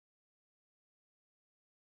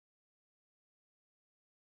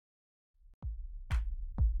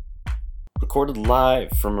Recorded live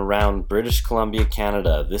from around British Columbia,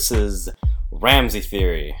 Canada. This is Ramsey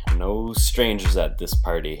Theory. No strangers at this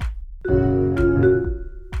party.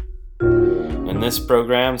 In this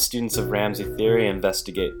program, students of Ramsey Theory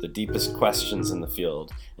investigate the deepest questions in the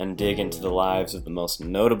field and dig into the lives of the most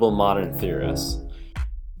notable modern theorists.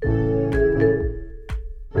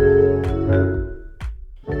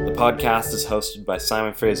 The podcast is hosted by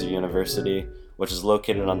Simon Fraser University, which is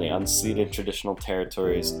located on the unceded traditional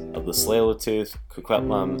territories of the Tsleil-Waututh,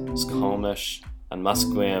 Coquitlam, Squamish, and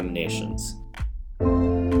Musqueam nations.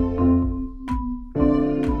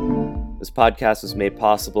 This podcast was made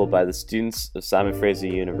possible by the students of Simon Fraser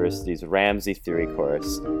University's Ramsey Theory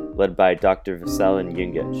course, led by Dr. Veselin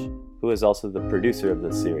Yungich, who is also the producer of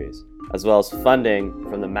this series, as well as funding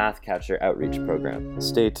from the Math Catcher Outreach Program.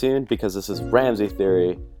 Stay tuned because this is Ramsey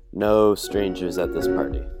Theory, no strangers at this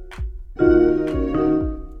party.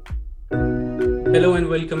 Hello and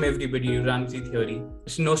welcome everybody to Ramsey Theory.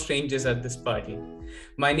 There's no strangers at this party.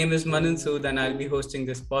 My name is Manan Sood and I'll be hosting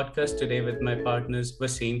this podcast today with my partners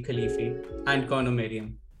Wassim Khelifi and Connor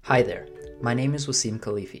Marriam. Hi there, my name is Wassim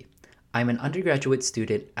Khelifi. I'm an undergraduate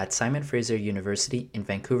student at Simon Fraser University in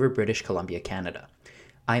Vancouver, British Columbia, Canada.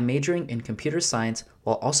 I'm majoring in computer science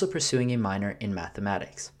while also pursuing a minor in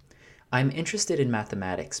mathematics. I'm interested in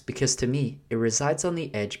mathematics because to me, it resides on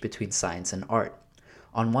the edge between science and art.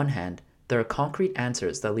 On one hand, there are concrete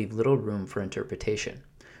answers that leave little room for interpretation.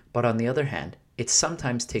 But on the other hand, it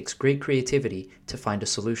sometimes takes great creativity to find a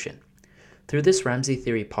solution. Through this Ramsey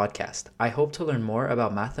Theory podcast, I hope to learn more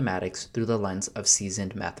about mathematics through the lens of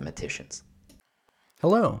seasoned mathematicians.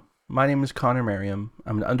 Hello, my name is Connor Marriam.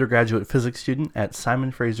 I'm an undergraduate physics student at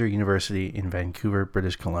Simon Fraser University in Vancouver,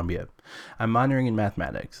 British Columbia. I'm minoring in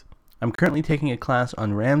mathematics. I'm currently taking a class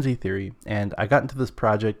on Ramsey Theory, and I got into this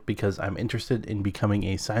project because I'm interested in becoming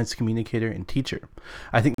a science communicator and teacher.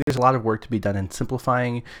 I think there's a lot of work to be done in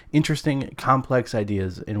simplifying interesting, complex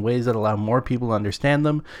ideas in ways that allow more people to understand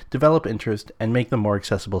them, develop interest, and make them more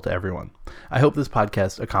accessible to everyone. I hope this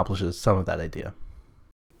podcast accomplishes some of that idea.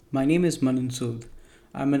 My name is Manan Sood.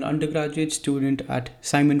 I'm an undergraduate student at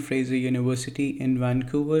Simon Fraser University in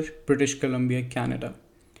Vancouver, British Columbia, Canada.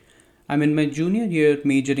 I'm in my junior year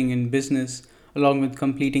majoring in business along with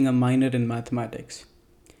completing a minor in mathematics.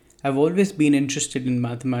 I've always been interested in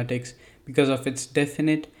mathematics because of its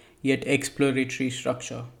definite yet exploratory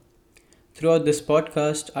structure. Throughout this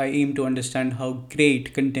podcast, I aim to understand how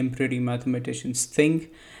great contemporary mathematicians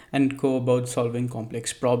think and go about solving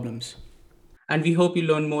complex problems. And we hope you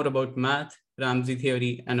learn more about math, Ramsey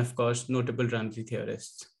Theory, and of course, notable Ramsey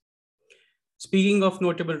theorists. Speaking of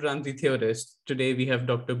notable Ramsey theorists, today we have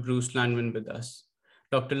Dr. Bruce Landman with us.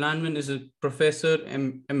 Dr. Landman is a Professor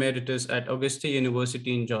Emeritus at Augusta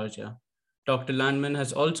University in Georgia. Dr. Landman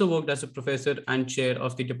has also worked as a professor and chair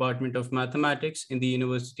of the Department of Mathematics in the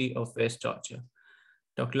University of West Georgia.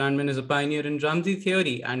 Dr. Landman is a pioneer in Ramsey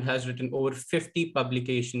theory and has written over 50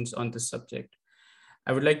 publications on this subject.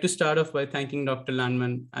 I would like to start off by thanking Dr.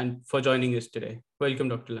 Landman and for joining us today. Welcome,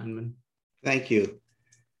 Dr. Landman. Thank you.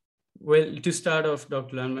 Well, to start off,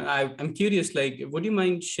 Dr. Landman, I'm curious, would you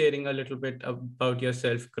mind sharing a little bit about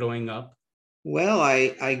yourself growing up? Well,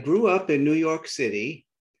 I grew up in New York City.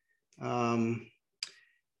 I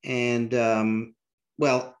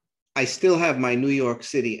still have my New York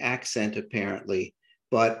City accent, apparently,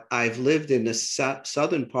 but I've lived in the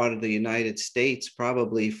southern part of the United States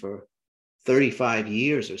probably for 35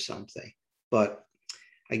 years or something. But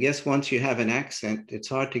I guess once you have an accent, it's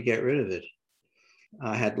hard to get rid of it.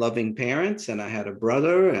 I had loving parents and I had a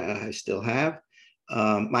brother. I still have.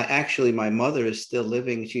 My mother is still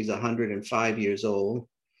living. She's 105 years old.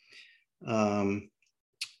 They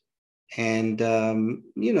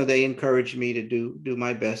encouraged me to do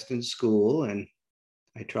my best in school, and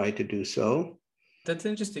I tried to do so. That's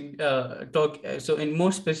interesting. So, and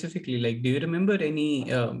more specifically, do you remember any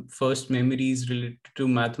first memories related to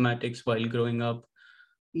mathematics while growing up?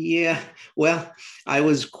 Yeah, well, I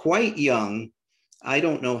was quite young. I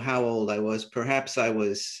don't know how old I was. Perhaps I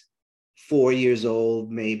was 4 years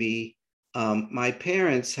old, maybe. My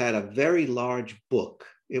parents had a very large book.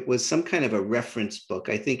 It was some kind of a reference book.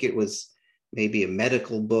 I think it was maybe a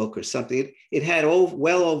medical book or something. It had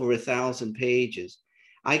well over 1,000 pages.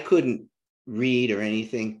 I couldn't read or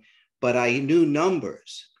anything, but I knew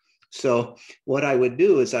numbers. So what I would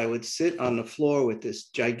do is I would sit on the floor with this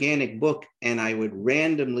gigantic book and I would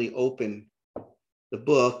randomly open the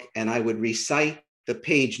book and I would recite the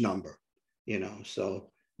page number,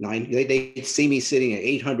 so they'd see me sitting at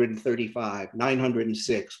 835,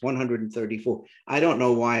 906, 134. I don't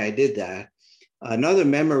know why I did that. Another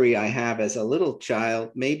memory I have as a little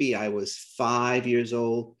child, maybe I was 5 years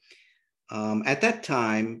old. At that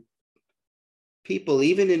time, people,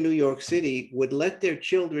 even in New York City, would let their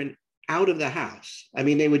children out of the house. I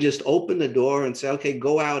mean, they would just open the door and say, okay,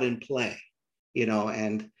 go out and play,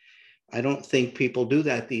 and I don't think people do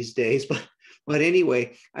that these days, but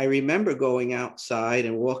anyway, I remember going outside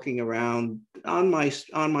and walking around on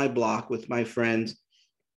my block with my friends.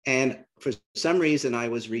 And for some reason, I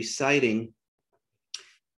was reciting.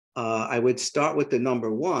 I would start with the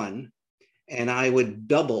number 1, and I would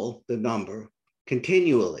double the number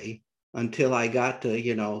continually until I got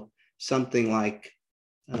to, something like,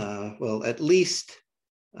 at least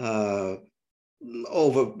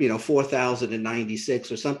over,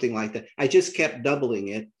 4,096 or something like that. I just kept doubling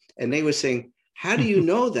it. And they were saying, how do you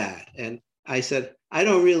know that? And I said, I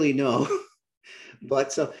don't really know.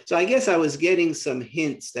 But so I guess I was getting some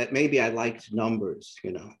hints that maybe I liked numbers,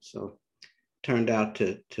 so turned out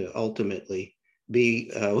to ultimately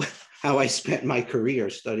be how I spent my career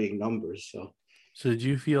studying numbers. So did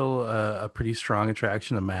you feel a pretty strong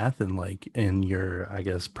attraction to math in your, I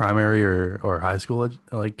guess, primary or high school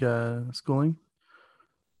schooling?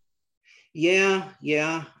 Yeah,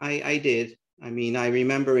 I did. I mean, I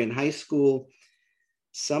remember in high school,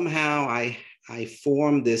 somehow I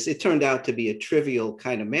formed this. It turned out to be a trivial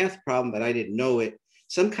kind of math problem, but I didn't know it.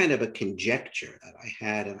 Some kind of a conjecture that I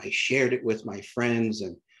had, and I shared it with my friends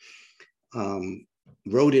and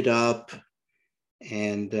wrote it up.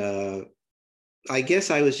 And I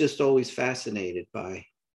guess I was just always fascinated by,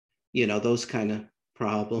 those kind of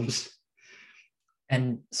problems.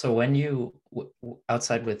 And so when you,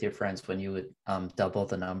 outside with your friends, when you would double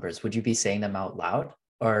the numbers, would you be saying them out loud,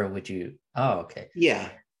 or would you, oh, okay. Yeah,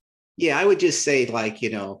 I would just say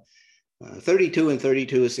 32 and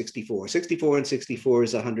 32 is 64. 64 and 64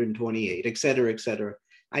 is 128, et cetera, et cetera.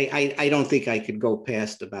 I don't think I could go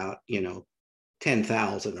past about,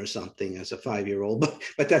 10,000 or something as a 5-year-old,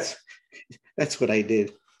 but that's what I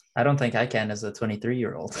did. I don't think I can as a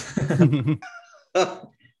 23-year-old.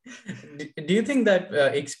 Do you think that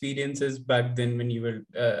experiences back then, when you were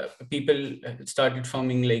people started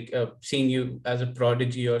forming seeing you as a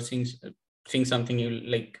prodigy, or seeing something you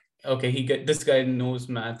like, okay, this guy knows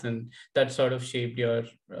math, and that sort of shaped your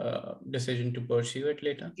decision to pursue it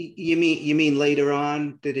later? You mean later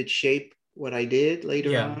on? Did it shape what I did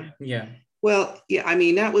later on? Yeah. Well, yeah, I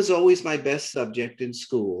mean, that was always my best subject in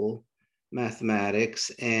school, mathematics.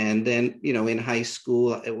 And then, in high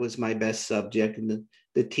school, it was my best subject. And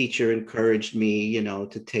the teacher encouraged me,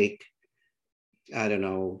 to take, I don't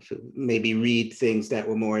know, maybe read things that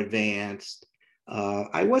were more advanced.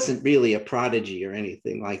 I wasn't really a prodigy or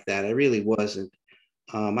anything like that. I really wasn't.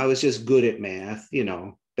 I was just good at math,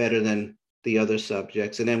 better than the other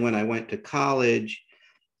subjects. And then when I went to college,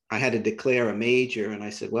 I had to declare a major. And I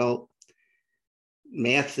said, well,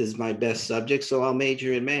 math is my best subject, so I'll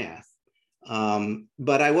major in math.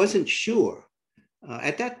 But I wasn't sure.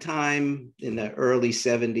 At that time, in the early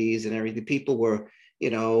 70s and everything, people were,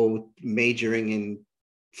 majoring in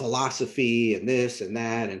philosophy and this and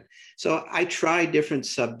that. And so I tried different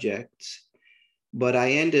subjects, but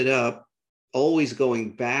I ended up always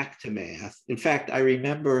going back to math. In fact, I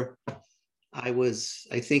remember I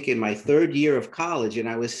think in my 3rd year of college, and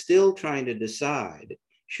I was still trying to decide,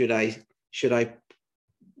 should I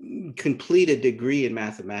complete a degree in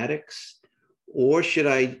mathematics, or should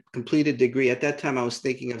I complete a degree? At that time, I was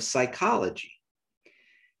thinking of psychology.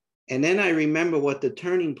 And then I remember what the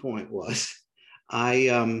turning point was.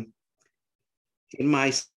 In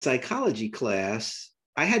my psychology class,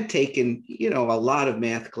 I had taken, a lot of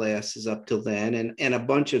math classes up till then, and a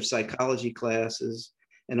bunch of psychology classes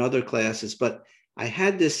and other classes, but I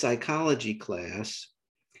had this psychology class,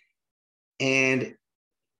 and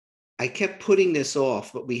I kept putting this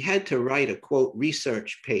off, but we had to write a, quote,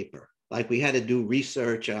 research paper. Like we had to do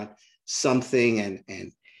research on something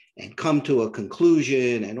and come to a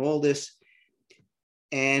conclusion and all this.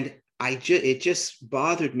 And it just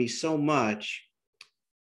bothered me so much.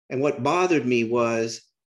 And what bothered me was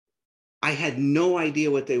I had no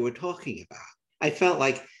idea what they were talking about. I felt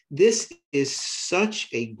like this is such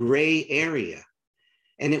a gray area.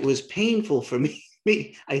 And it was painful for me,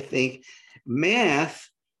 I think. Math,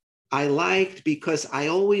 I liked because I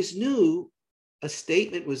always knew a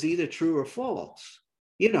statement was either true or false.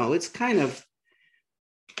 It's kind of,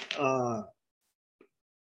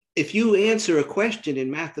 if you answer a question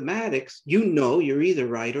in mathematics, you're either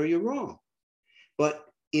right or you're wrong. But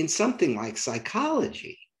in something like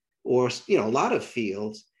psychology or, a lot of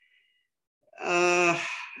fields,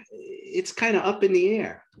 it's kind of up in the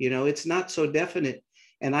air. It's not so definite.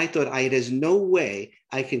 And I thought, there's no way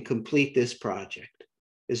I can complete this project.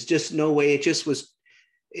 There's just no way. It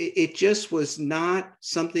just was not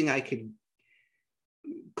something I could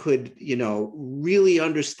could, really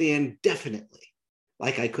understand definitely.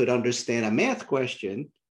 Like I could understand a math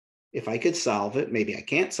question if I could solve it. Maybe I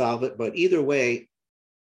can't solve it, but either way,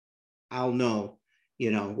 I'll know,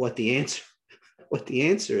 what the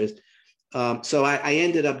answer is. So I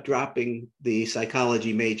ended up dropping the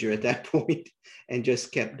psychology major at that point and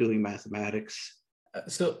just kept doing mathematics.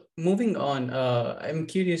 So moving on, I'm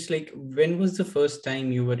curious, like, when was the first time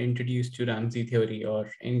you were introduced to Ramsey theory or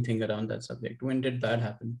anything around that subject? When did that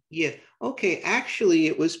happen? Yeah, okay. Actually,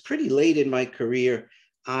 it was pretty late in my career.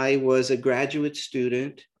 I was a graduate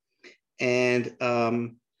student, and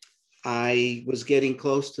I was getting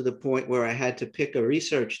close to the point where I had to pick a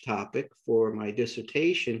research topic for my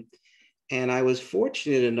dissertation. And I was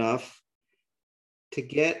fortunate enough to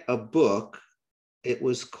get a book. It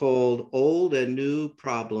was called Old and New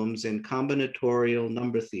Problems in Combinatorial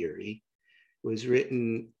Number Theory.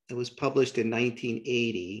 It was published in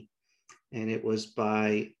 1980, and it was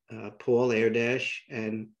by Paul Erdash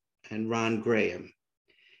and Ron Graham.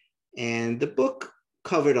 And the book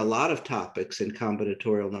covered a lot of topics in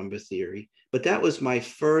combinatorial number theory, but that was my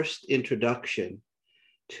first introduction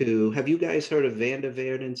to, have you guys heard of van der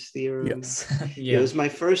Waerden's theorem? Yes. Yeah. It was my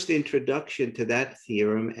first introduction to that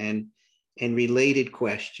theorem and related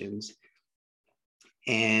questions.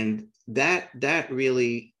 And that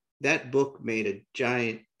book made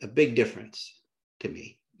a big difference to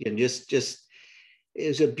me. And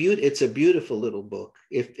it's a beautiful little book.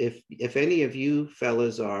 If any of you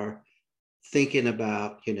fellas are thinking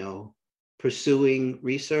about, pursuing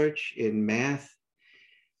research in math,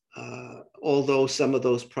 although some of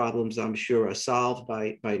those problems I'm sure are solved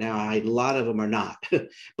by now, a lot of them are not.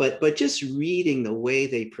 but just reading the way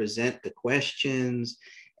they present the questions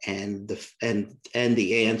and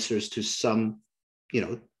the answers to some,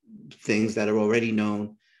 things that are already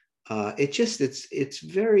known, it's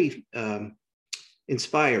very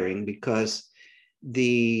inspiring, because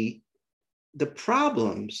the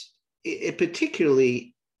problems,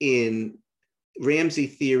 particularly in Ramsey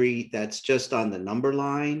theory, that's just on the number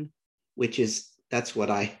line, that's what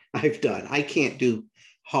I've done. I can't do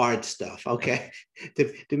hard stuff. Okay.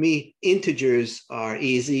 To me, integers are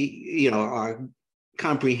easy, are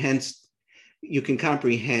you can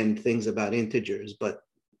comprehend things about integers, but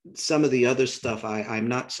some of the other stuff I'm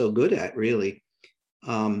not so good at, really.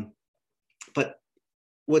 But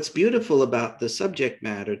what's beautiful about the subject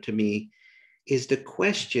matter to me is the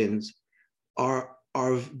questions are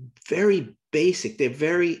very basic. They're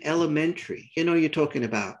very elementary. You're talking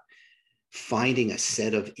about finding a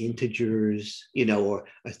set of integers, or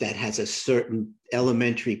that has a certain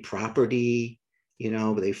elementary property,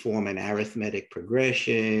 they form an arithmetic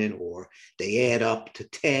progression, or they add up to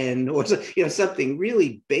 10, or something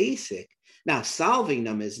really basic. Now, solving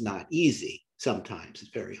them is not easy. Sometimes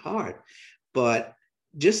it's very hard, but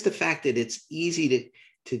just the fact that it's easy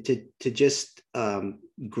to just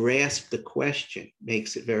grasp the question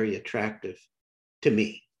makes it very attractive to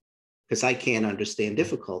me, because I can't understand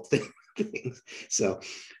difficult things. So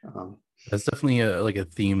that's definitely a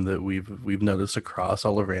theme that we've noticed across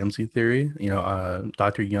all of Ramsey theory.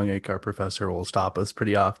 Dr. Youngik, our professor, will stop us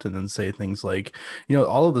pretty often and say things like,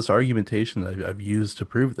 all of this argumentation that I've used to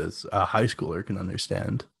prove this, a high schooler can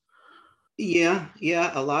understand. Yeah,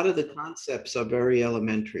 a lot of the concepts are very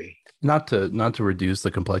elementary. Not to reduce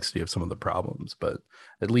the complexity of some of the problems, but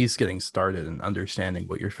at least getting started and understanding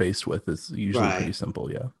what you're faced with is usually pretty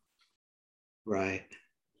simple. Yeah. Right.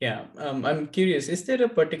 Yeah. I'm curious, is there a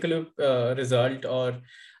particular result or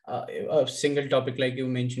a single topic, like you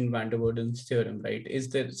mentioned, van der Waerden's theorem, right? Is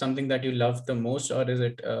there something that you love the most, or is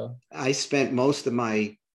it? I spent most of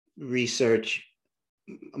my research,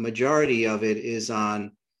 a majority of it is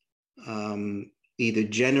on either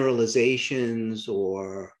generalizations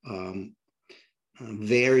or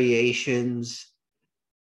variations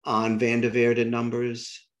on van der Waerden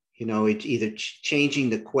numbers. It's either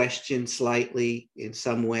changing the question slightly in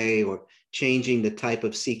some way, or changing the type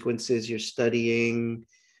of sequences you're studying,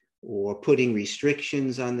 or putting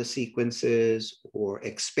restrictions on the sequences, or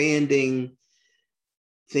expanding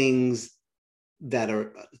things that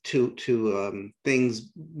are to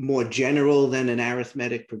things more general than an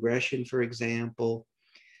arithmetic progression, for example,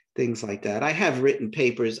 things like that. I have written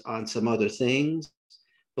papers on some other things,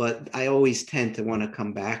 but I always tend to want to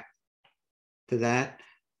come back to that.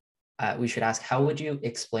 We should ask, how would you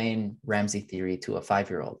explain Ramsey theory to a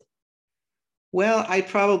 5-year-old? Well, I'd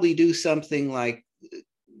probably do something like,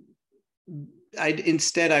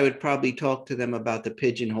 I would probably talk to them about the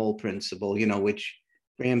pigeonhole principle, which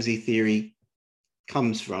Ramsey theory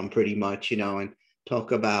comes from pretty much, and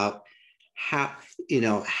talk about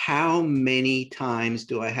how many times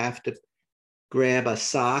do I have to grab a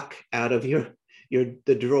sock out of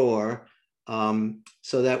the drawer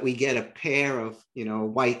so that we get a pair of,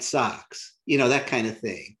 white socks, that kind of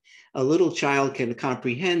thing. A little child can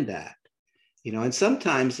comprehend that, and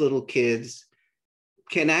sometimes little kids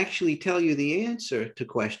can actually tell you the answer to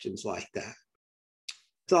questions like that.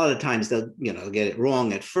 A lot of times they'll, get it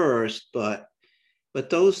wrong at first, but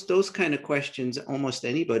those kind of questions almost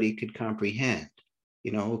anybody could comprehend.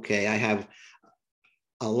 Okay, I have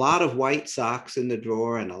a lot of white socks in the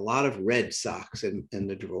drawer and a lot of red socks in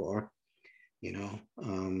the drawer.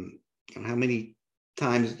 How many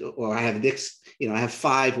times, or I have this, I have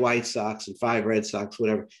 5 white socks and 5 red socks,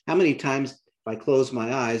 whatever. How many times, if I close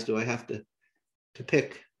my eyes, do I have to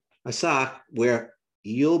pick a sock where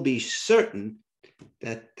you'll be certain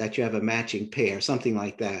that you have a matching pair, something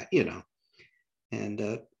like that,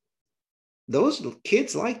 And those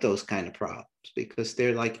kids like those kind of problems because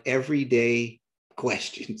they're like everyday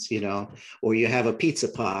questions, or you have a pizza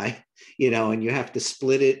pie, and you have to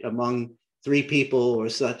split it among 3 people or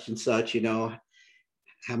such and such,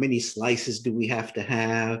 how many slices do we have to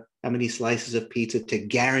have? How many slices of pizza to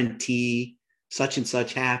guarantee such and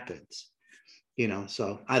such happens?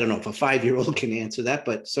 So I don't know if a 5-year-old can answer that,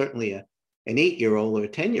 but certainly an 8-year-old or a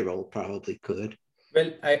 10-year-old probably could.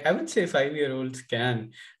 Well, I would say 5-year-olds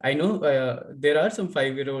can. I know there are some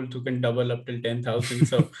 5-year-olds who can double up till 10,000.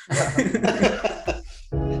 So.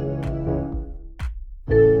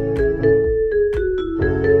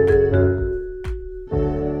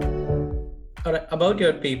 All right, about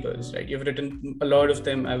your papers, right? You've written a lot of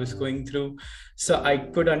them. I was going through, so I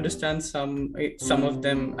could understand some of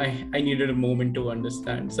them. I needed a moment to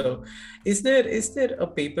understand. So, is there a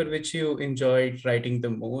paper which you enjoyed writing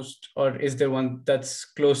the most, or is there one that's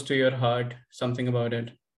close to your heart? Something about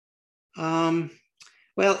it?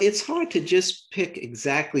 Well, it's hard to just pick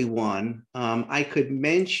exactly one. I could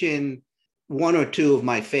mention 1 or 2 of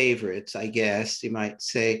my favorites, I guess you might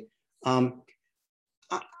say.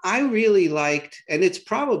 I really liked, and it's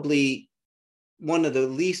probably one of the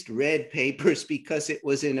least read papers because it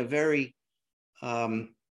was in a very not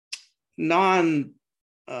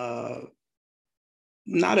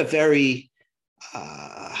a very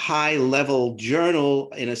high level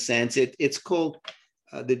journal in a sense. It's called,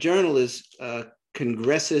 the journal is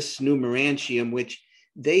Congressus Numerantium, which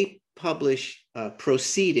they publish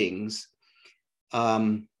proceedings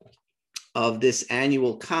of this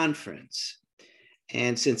annual conference.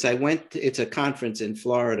 And since it's a conference in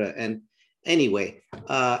Florida. And anyway,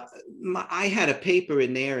 I had a paper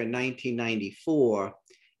in there in 1994.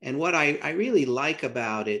 And what I really like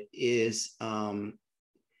about it is it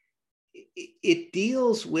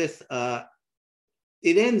deals with, it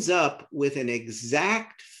ends up with an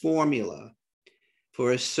exact formula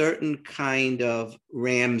for a certain kind of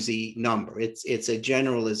Ramsey number. It's a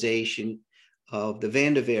generalization of the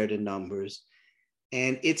Van der Waerde numbers.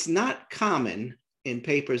 And it's not common in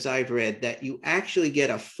papers I've read that you actually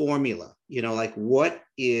get a formula, like what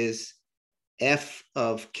is f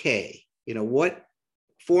of k, what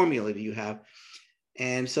formula do you have?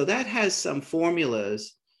 And so that has some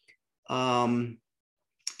formulas. That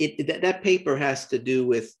paper has to do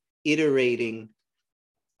with iterating,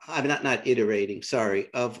 not iterating,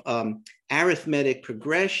 sorry, of arithmetic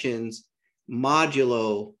progressions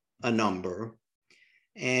modulo a number.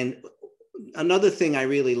 And another thing I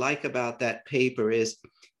really like about that paper is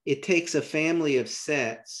it takes a family of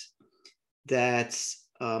sets that's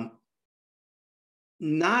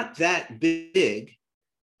not that big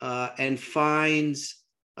and finds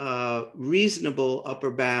reasonable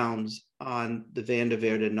upper bounds on the Van der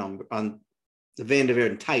Waerde number, on the Van der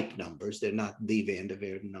Waerde type numbers. They're not the Van der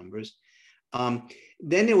Waerde numbers.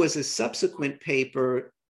 Then there was a subsequent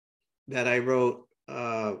paper that I wrote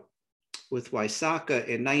with Waisaka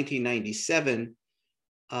in 1997,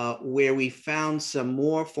 where we found some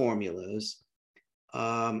more formulas.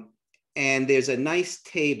 And there's a nice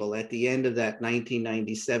table at the end of that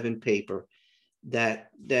 1997 paper that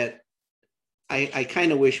I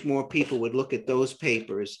kind of wish more people would look at those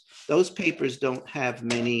papers. Those papers don't have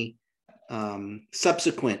many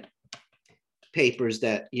subsequent papers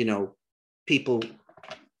that, people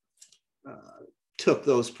took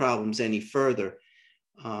those problems any further.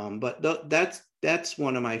 But that's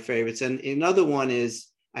one of my favorites. And another one is,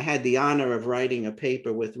 I had the honor of writing a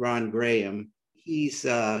paper with Ron Graham. He's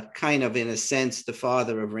kind of, in a sense, the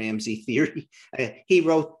father of Ramsey Theory. He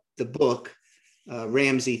wrote the book,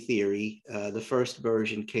 Ramsey Theory. The first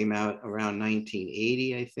version came out around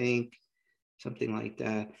 1980, I think, something like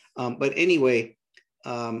that. But anyway,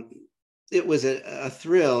 it was a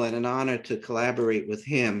thrill and an honor to collaborate with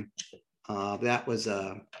him. That was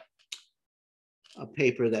a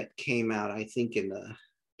paper that came out, I think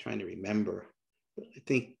trying to remember, I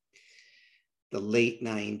think the late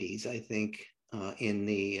 90s, I think, in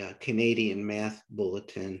the Canadian Math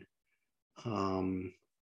Bulletin. And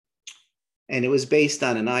it was based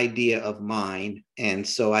on an idea of mine. And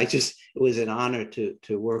so it was an honor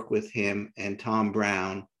to work with him and Tom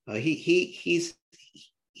Brown. He's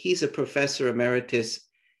a Professor Emeritus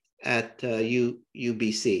at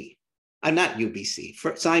UBC. I'm not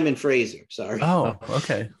UBC, Simon Fraser, sorry. Oh,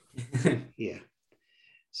 okay. Yeah.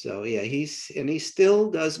 So yeah, he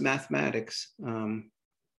still does mathematics.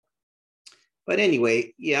 But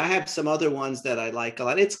anyway, yeah, I have some other ones that I like a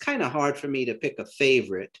lot. It's kind of hard for me to pick a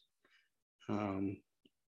favorite.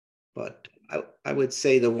 But I would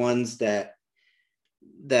say the ones that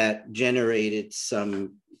generated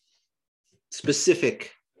some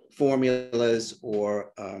specific formulas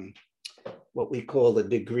or what we call the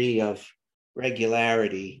degree of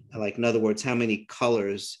regularity. Like, in other words, how many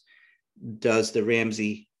colors does the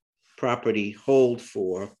Ramsey property hold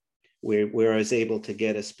for, where I was able to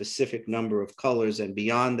get a specific number of colors, and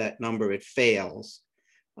beyond that number, it fails.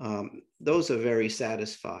 Those are very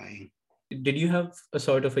satisfying. Did you have a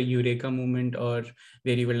sort of a eureka moment, or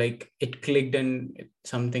where you were like, it clicked and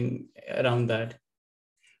something around that?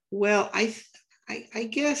 Well, I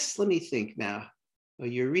guess, let me think now. A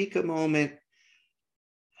eureka moment.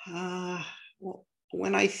 Well,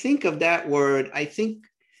 when I think of that word, I think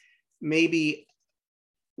maybe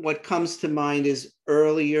what comes to mind is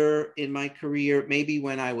earlier in my career, maybe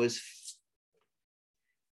when I was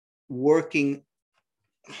working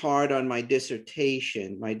hard on my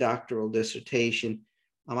dissertation, my doctoral dissertation.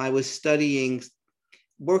 I was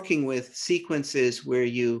working with sequences where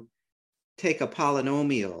you take a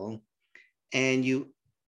polynomial and you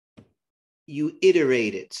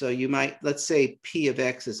iterate it. So you might, let's say P of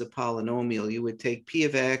X is a polynomial. You would take P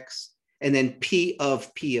of X and then P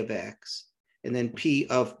of P of X, and then P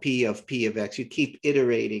of P of P of X. You keep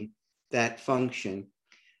iterating that function.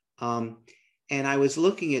 And I was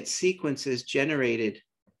looking at sequences generated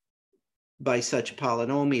by such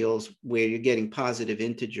polynomials where you're getting positive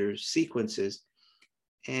integer sequences.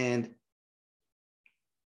 And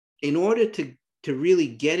in order to really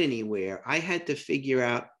get anywhere, I had to figure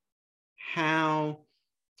out how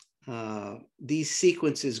these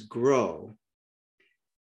sequences grow.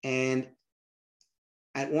 And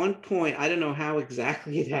at one point, I don't know how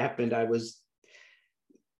exactly it happened, I was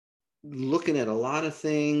looking at a lot of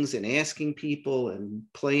things and asking people and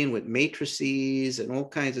playing with matrices and all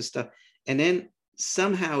kinds of stuff. And then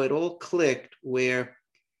somehow it all clicked where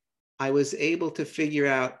I was able to figure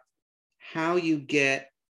out how you get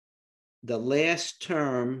the last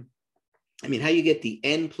term, how you get the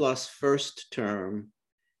n plus first term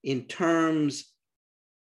in terms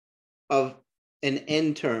of an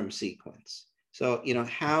n term sequence. So,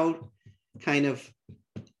 how kind of,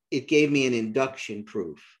 it gave me an induction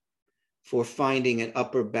proof for finding an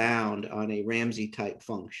upper bound on a Ramsey type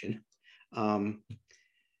function. And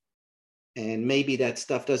maybe that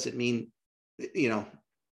stuff doesn't mean,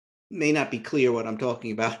 may not be clear what I'm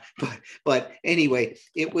talking about, but anyway,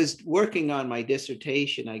 it was working on my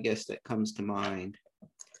dissertation, I guess, that comes to mind.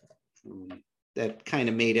 That kind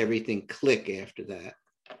of made everything click after that.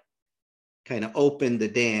 Kind of opened the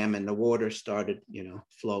dam and the water started,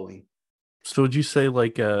 flowing. So would you say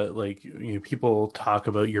people talk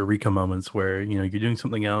about eureka moments where, you're doing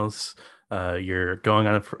something else, you're going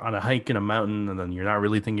on a hike in a mountain, and then you're not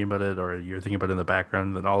really thinking about it, or you're thinking about it in the background,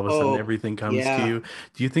 and then all of a sudden everything comes to you.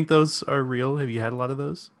 Do you think those are real? Have you had a lot of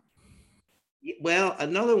those? Well,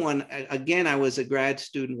 another one, again, I was a grad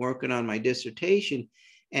student working on my dissertation.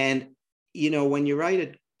 And, when you write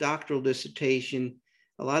a doctoral dissertation,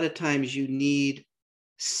 a lot of times you need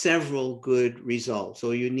several good results.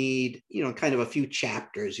 So you need, kind of a few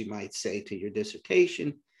chapters, you might say, to your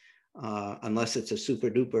dissertation, unless it's a super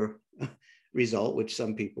duper result, which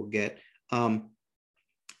some people get. And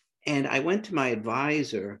I went to my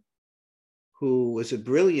advisor, who was a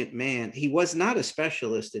brilliant man. He was not a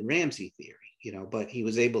specialist in Ramsey theory, but he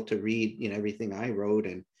was able to read, everything I wrote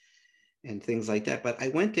and things like that. But I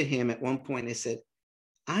went to him at one point and I said,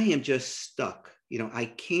 I am just stuck. I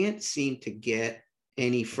can't seem to get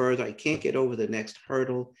any further. I can't get over the next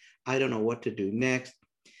hurdle. I don't know what to do next.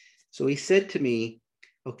 So he said to me,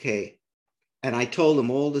 okay. And I told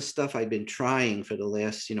him all the stuff I'd been trying for the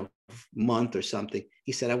last, month or something.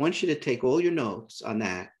 He said, I want you to take all your notes on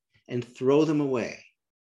that and throw them away.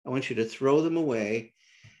 I want you to throw them away.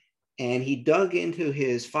 And he dug into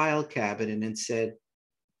his file cabinet and said,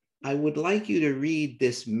 I would like you to read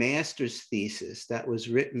this master's thesis that was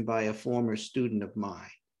written by a former student of mine.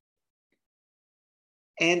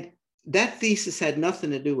 And that thesis had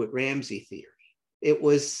nothing to do with Ramsey theory.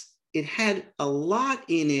 It had a lot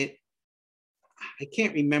in it. I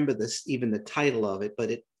can't remember even the title of it, but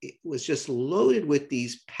it was just loaded with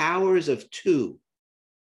these powers of two,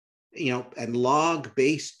 and log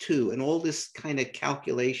base 2 and all this kind of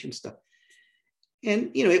calculation stuff.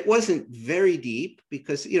 And, it wasn't very deep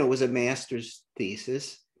because, it was a master's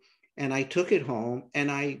thesis. And I took it home and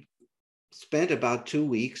I spent about 2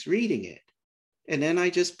 weeks reading it. And then I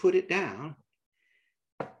just put it down.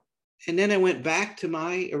 And then I went back to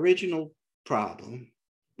my original problem,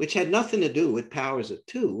 which had nothing to do with powers of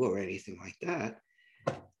 2 or anything like that.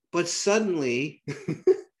 But suddenly,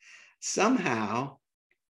 somehow,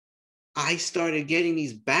 I started getting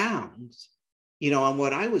these bounds, on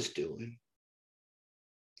what I was doing.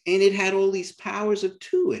 And it had all these powers of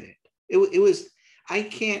 2 in it. It was, I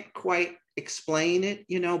can't quite explain it,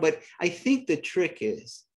 but I think the trick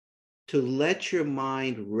is to let your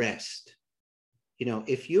mind rest.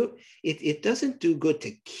 It doesn't do good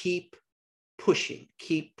to keep pushing,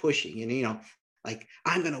 and, like,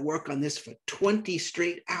 I'm going to work on this for 20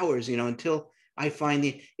 straight hours, until I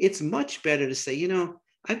find it's much better to say,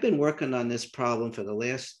 I've been working on this problem for the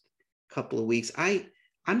last couple of weeks.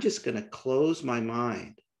 I'm just going to close my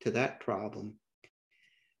mind to that problem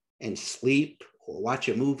and sleep or watch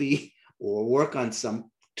a movie or work on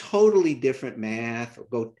some totally different math or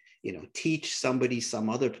go, teach somebody some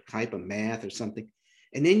other type of math or something.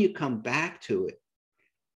 And then you come back to it.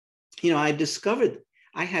 I discovered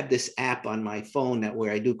I have this app on my phone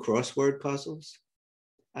where I do crossword puzzles.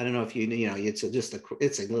 I don't know if it's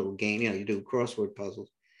a little game, you do crossword puzzles.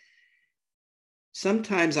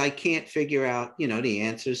 Sometimes I can't figure out, the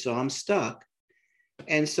answers, so I'm stuck.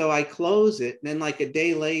 And so I close it. And then like a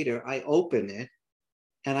day later, I open it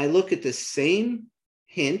and I look at the same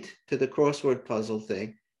hint to the crossword puzzle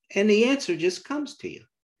thing. And the answer just comes to you,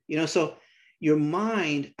 so your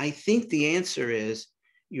mind, I think the answer is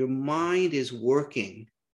your mind is working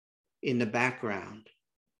in the background,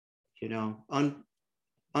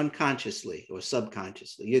 unconsciously or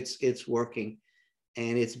subconsciously. It's working,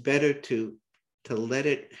 and it's better to let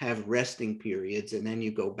it have resting periods, and then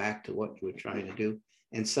you go back to what you were trying to do.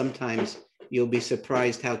 And sometimes you'll be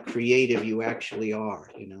surprised how creative you actually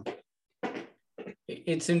are,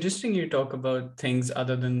 It's interesting you talk about things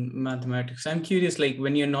other than mathematics. I'm curious, like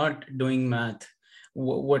when you're not doing math,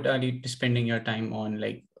 what are you spending your time on,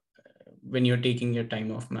 like when you're taking your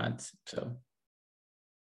time off maths? So,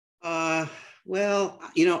 well,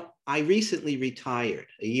 I recently retired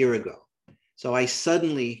a year ago. So I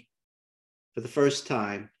suddenly, for the first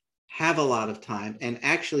time, have a lot of time. And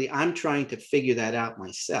actually, I'm trying to figure that out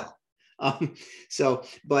myself.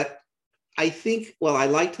 But I think, I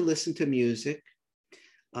like to listen to music.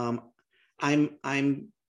 I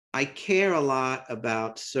care a lot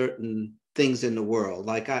about certain things in the world.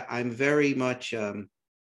 Like I'm very much an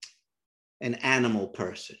animal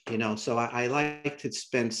person, so I like to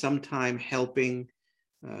spend some time helping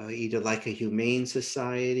either like a humane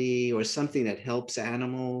society or something that helps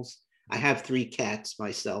animals. I have 3 cats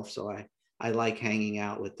myself, so I like hanging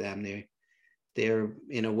out with them. They're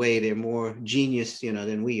in a way, they're more genius,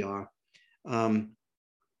 than we are.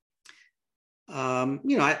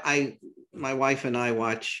 My wife and I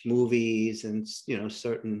watch movies and,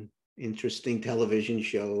 certain interesting television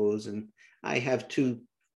shows. And I have 2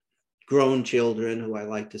 grown children who I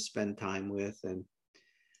like to spend time with. And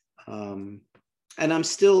I'm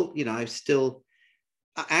still,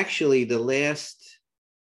 actually the last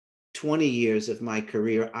 20 years of my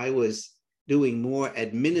career, I was doing more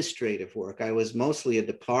administrative work. I was mostly a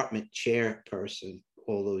department chairperson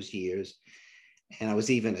all those years. And I was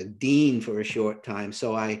even a dean for a short time.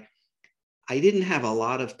 So I didn't have a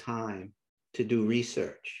lot of time to do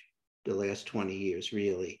research the last 20 years,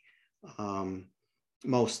 really,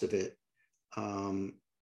 most of it.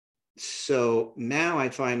 So now I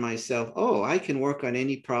find myself, I can work on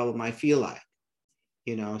any problem I feel like,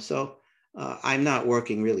 so I'm not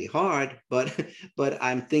working really hard, but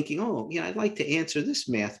I'm thinking, I'd like to answer this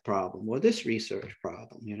math problem or this research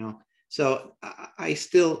problem, So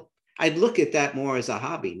I'd look at that more as a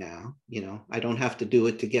hobby now. I don't have to do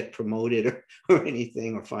it to get promoted or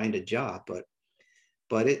anything or find a job, but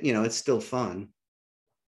it, it's still fun.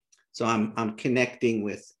 So I'm connecting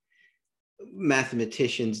with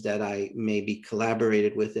mathematicians that I maybe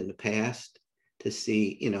collaborated with in the past to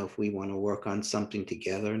see, if we want to work on something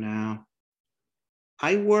together now.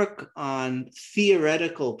 I work on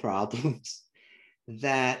theoretical problems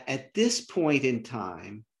that at this point in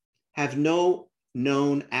time have no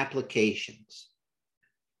known applications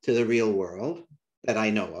to the real world that I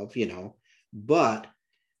know of, but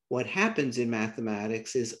what happens in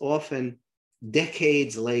mathematics is often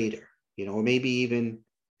decades later, or maybe even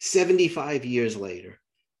 75 years later,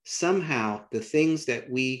 somehow the things that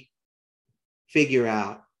we figure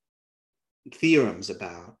out theorems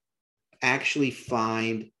about actually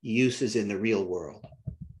find uses in the real world,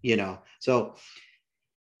 So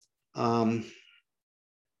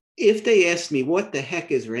if they ask me what the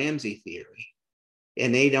heck is Ramsey theory,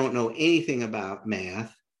 and they don't know anything about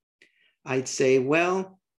math, I'd say,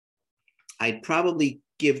 well, I'd probably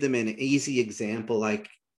give them an easy example like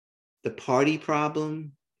the party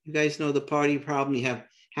problem. You guys know the party problem? You have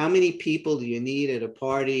how many people do you need at a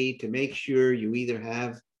party to make sure you either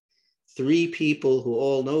have 3 people who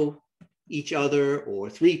all know each other or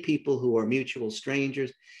 3 people who are mutual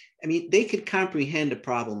strangers? I mean, they could comprehend a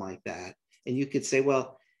problem like that. And you could say,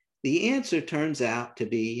 well, the answer turns out to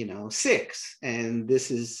be, 6. And this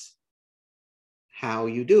is how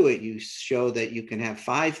you do it. You show that you can have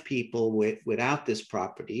 5 people without this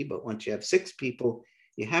property, but once you have 6 people,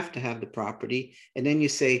 you have to have the property. And then you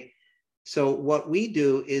say, so what we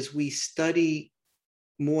do is we study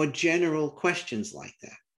more general questions like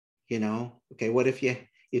that. Okay, what if you're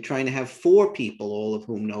trying to have 4 people, all of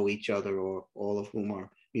whom know each other or all of whom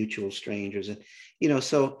are mutual strangers? And,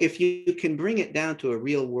 so if you can bring it down to a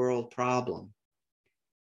real world problem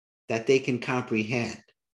that they can comprehend,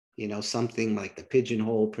 something like the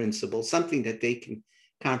pigeonhole principle, something that they can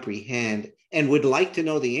comprehend and would like to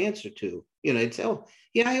know the answer to, they'd say, oh,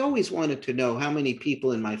 yeah, I always wanted to know how many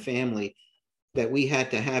people in my family that we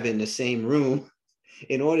had to have in the same room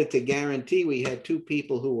in order to guarantee we had 2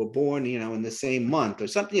 people who were born, in the same month or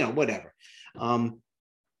something, whatever.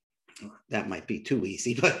 That might be too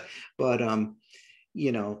easy, but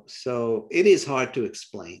so it is hard to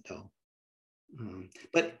explain though.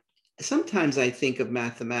 But sometimes I think of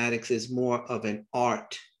mathematics as more of an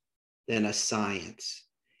art than a science.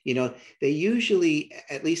 They usually,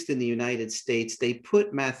 at least in the United States, they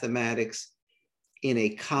put mathematics in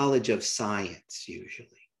a college of science usually,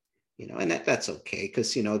 and that's okay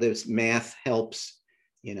because, there's math helps,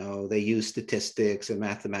 they use statistics and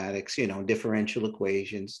mathematics, differential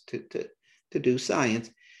equations to do science.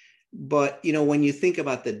 But, when you think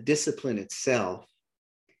about the discipline itself,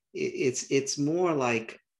 it's more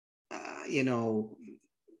like,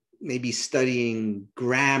 maybe studying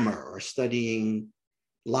grammar or studying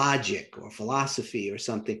logic or philosophy or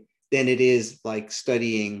something than it is like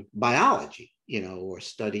studying biology, or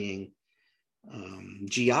studying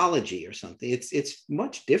geology or something. It's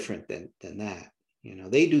much different than that.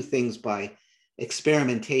 They do things by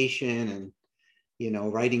experimentation and,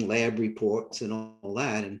 writing lab reports and all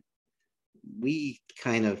that. And we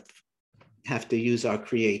kind of have to use our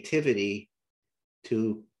creativity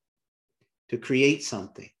to create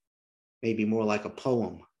something, maybe more like a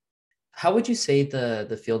poem. How would you say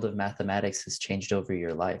the field of mathematics has changed over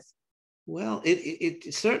your life? Well,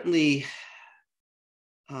 it certainly,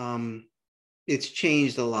 it's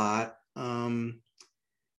changed a lot.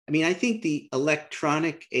 I think the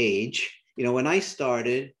electronic age, when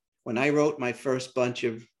I wrote my first bunch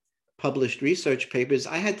of published research papers,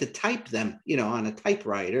 I had to type them, on a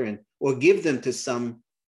typewriter or give them to some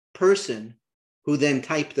person who then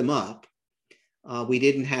typed them up. We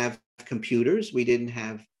didn't have computers. We didn't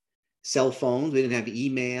have cell phones. We didn't have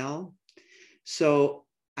email. So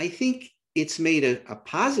I think it's made a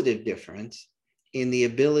positive difference in the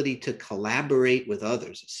ability to collaborate with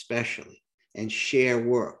others, especially, and share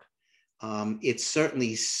work. It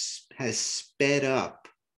certainly has sped up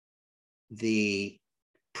the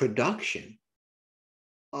production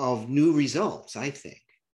of new results, I think.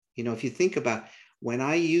 If you think about when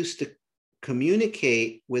I used to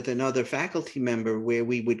communicate with another faculty member where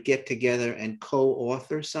we would get together and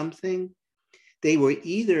co-author something, they were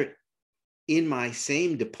either in my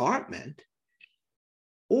same department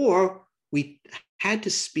or we had to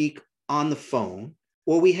speak on the phone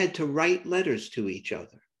or we had to write letters to each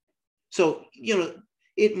other. So,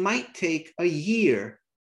 it might take a year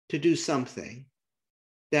to do something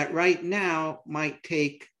that right now might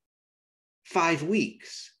take 5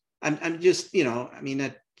 weeks. I'm just,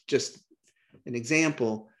 that's just an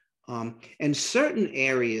example. And certain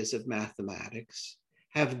areas of mathematics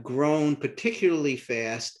have grown particularly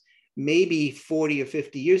fast. Maybe 40 or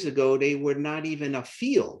 50 years ago, they were not even a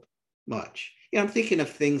field much. I'm thinking of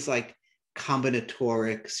things like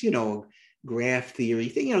combinatorics, graph theory,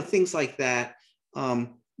 things like that.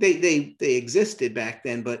 They existed back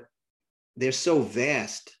then, but they're so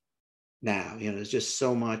vast now. There's just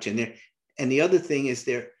so much. And the other thing is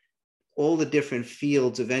all the different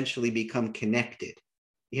fields eventually become connected.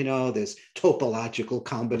 There's topological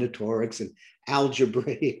combinatorics and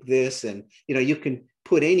algebraic this, and you can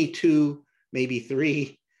put any two, maybe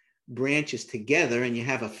three branches together and you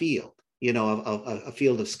have a field, a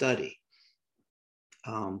field of study.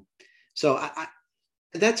 So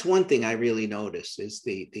that's one thing I really noticed is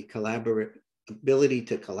the ability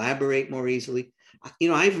to collaborate more easily.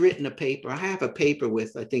 I've written a paper. I have a paper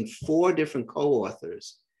with, I think, 4 different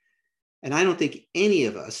co-authors, and I don't think any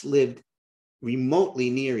of us lived remotely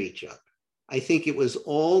near each other. I think it was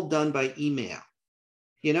all done by email,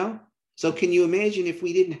 So can you imagine if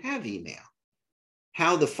we didn't have email,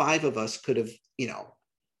 how the 5 of us could have,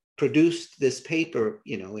 produced this paper,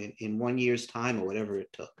 in 1 year's time or whatever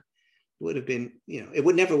it took? It would have been, it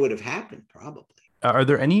never would have happened probably. Are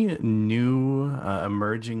there any new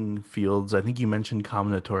emerging fields? I think you mentioned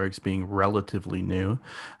combinatorics being relatively new.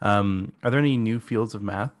 Are there any new fields of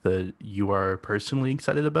math that you are personally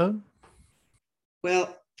excited about?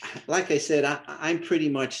 Well, like I said, I'm pretty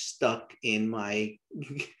much stuck in my,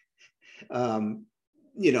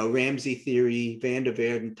 Ramsey theory, Van der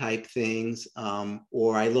Waerden type things,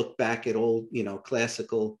 or I look back at old,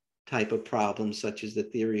 classical type of problems such as the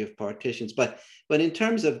theory of partitions. But in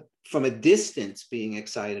terms of from a distance being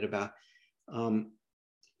excited about, I'm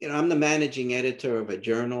the managing editor of a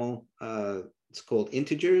journal. It's called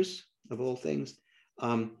Integers, of all things.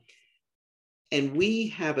 And we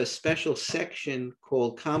have a special section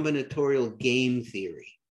called combinatorial game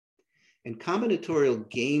theory. And combinatorial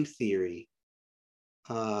game theory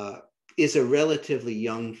is a relatively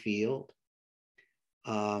young field.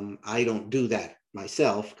 I don't do that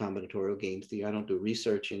myself, combinatorial game theory. I don't do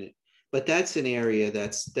research in it, but that's an area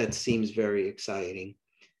that seems very exciting.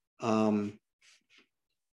 And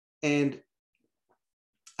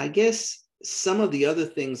I guess some of the other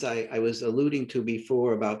things I was alluding to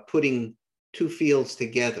before about putting 2 fields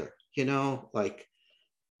together, like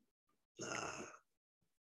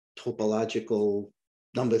topological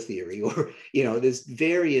number theory, or, there's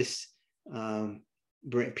various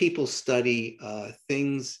people study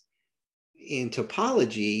things in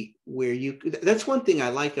topology where that's one thing I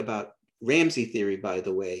like about Ramsey theory, by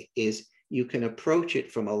the way, is you can approach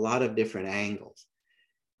it from a lot of different angles.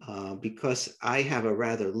 Because I have a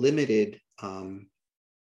rather limited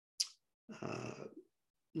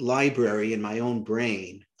library in my own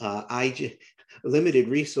brain, limited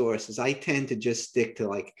resources, I tend to just stick to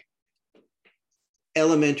like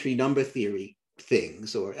elementary number theory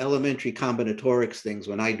things or elementary combinatorics things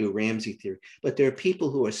when I do Ramsey theory. But there are people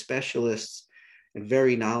who are specialists and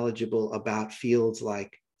very knowledgeable about fields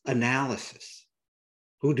like analysis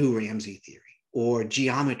who do Ramsey theory, or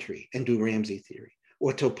geometry and do Ramsey theory,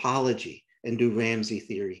 or topology and do Ramsey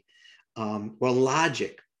theory, or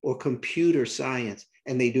logic or computer science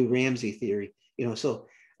and they do Ramsey theory. So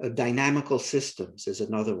dynamical systems is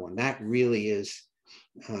another one. That really is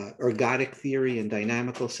ergodic theory and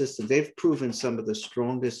dynamical systems. They've proven some of the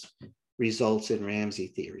strongest results in Ramsey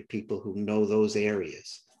theory, people who know those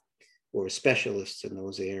areas or specialists in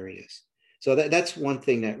those areas. So that's one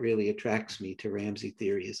thing that really attracts me to Ramsey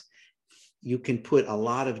theory is you can put a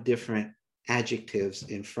lot of different adjectives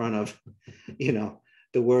in front of,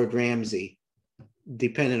 the word Ramsey,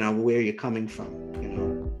 depending on where you're coming from,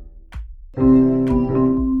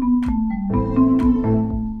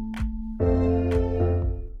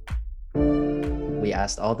 We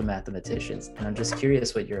asked all the mathematicians, and I'm just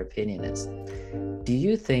curious what your opinion is. Do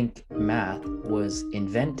you think math was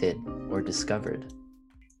invented or discovered?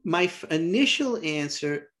 My initial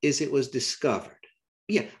answer is it was discovered.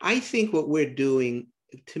 Yeah, I think what we're doing,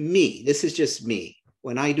 to me, this is just me,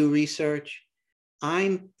 when I do research,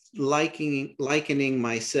 I'm likening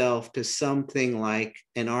myself to something like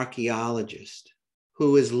an archaeologist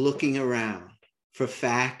who is looking around for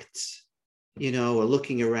facts, or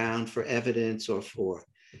looking around for evidence or for,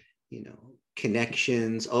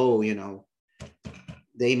 connections. Oh,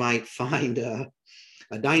 they might find a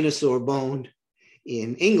dinosaur bone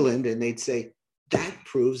in England and they'd say, that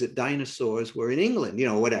proves that dinosaurs were in England,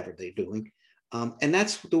 whatever they're doing. And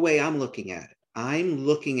that's the way I'm looking at it. I'm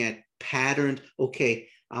looking at patterns. Okay,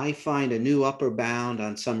 I find a new upper bound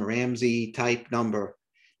on some Ramsey type number.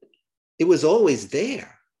 It was always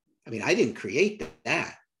there. I mean, I didn't create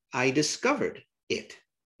that. I discovered it.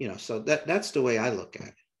 So that's the way I look at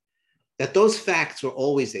it. That those facts were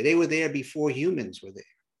always there. They were there before humans were there.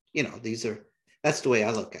 That's the way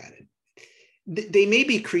I look at it. They may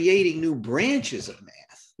be creating new branches of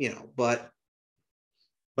math, but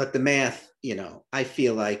the math, I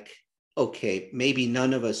feel like, okay, maybe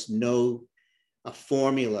none of us know a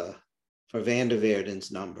formula for Van der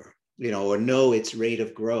Waerden's number, or know its rate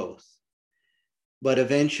of growth. But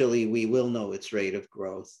eventually we will know its rate of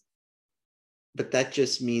growth. But that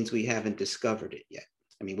just means we haven't discovered it yet.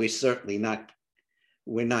 I mean, we're certainly not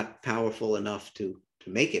we're not powerful enough to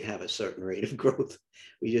make it have a certain rate of growth.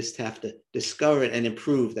 We just have to discover it and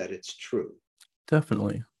improve that it's true.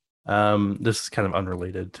 Definitely. This is kind of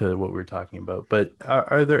unrelated to what we were talking about, but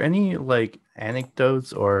are there any like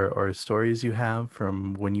anecdotes or stories you have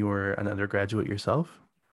from when you were an undergraduate yourself?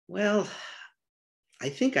 Well, I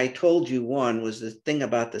think I told you one was the thing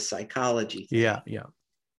about the psychology thing. Yeah.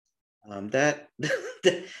 That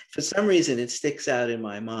for some reason it sticks out in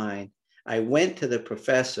my mind. I went to the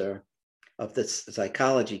professor of the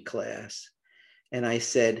psychology class and I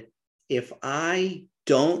said, if I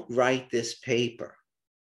don't write this paper,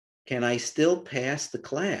 can I still pass the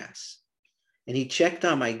class? And he checked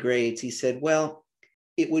on my grades. He said, well,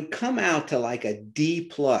 it would come out to like a D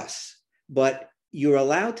plus, but you're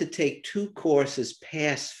allowed to take 2 courses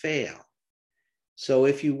pass fail. So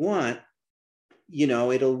if you want,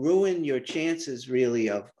 it'll ruin your chances really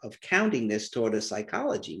of counting this toward a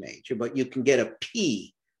psychology major, but you can get a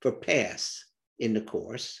P for pass in the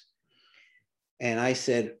course. And I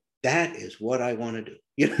said, that is what I want to do.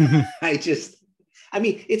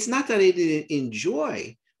 It's not that I didn't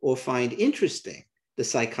enjoy or find interesting the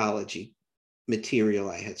psychology material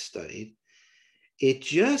I had studied. It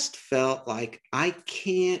just felt like I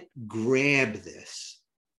can't grab this.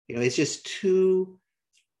 It's just too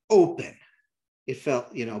open. It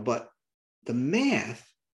felt, but the math,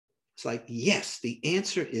 it's like, yes, the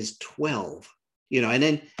answer is 12, and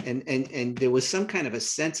then, and there was some kind of a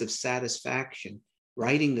sense of satisfaction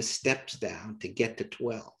writing the steps down to get to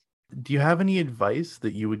 12. Do you have any advice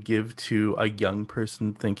that you would give to a young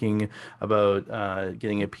person thinking about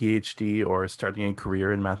getting a PhD or starting a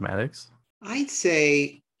career in mathematics? I'd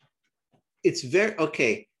say it's very,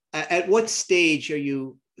 okay. At what stage are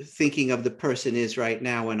you thinking of the person is right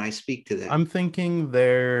now when I speak to them? I'm thinking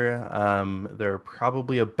they're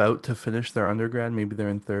probably about to finish their undergrad. Maybe they're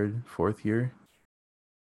in 3rd, 4th year.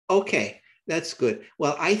 Okay, that's good.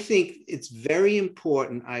 Well, I think it's very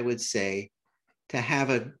important, I would say, to have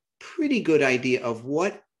a pretty good idea of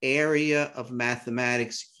what area of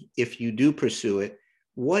mathematics, if you do pursue it,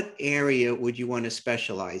 what area would you want to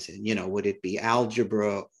specialize in? Would it be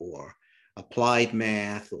algebra or applied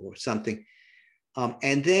math or something?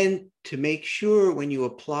 And then to make sure when you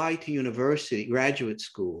apply to university, graduate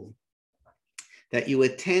school, that you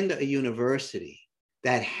attend a university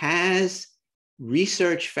that has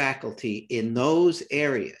research faculty in those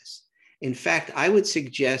areas. In fact, I would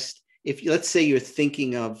suggest, if let's say you're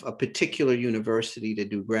thinking of a particular university to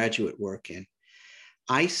do graduate work in,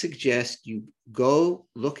 I suggest you go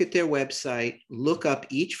look at their website, look up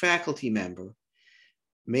each faculty member,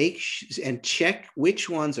 and check which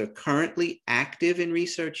ones are currently active in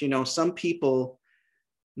research. Some people,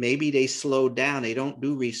 maybe they slowed down, they don't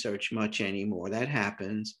do research much anymore. That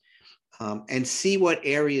happens. And see what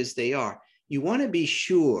areas they are. You want to be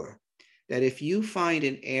sure that if you find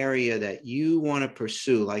an area that you want to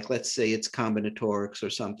pursue, like let's say it's combinatorics or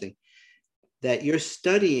something, that you're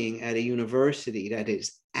studying at a university that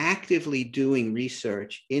is actively doing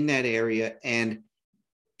research in that area, and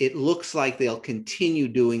it looks like they'll continue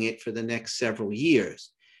doing it for the next several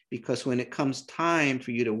years. Because when it comes time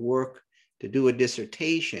for you to work to do a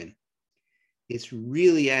dissertation, it's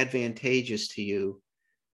really advantageous to you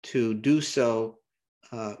to do so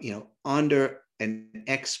under an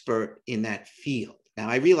expert in that field. Now,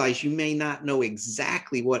 I realize you may not know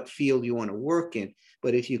exactly what field you want to work in,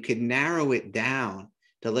 but if you can narrow it down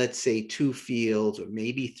to, let's say, 2 fields or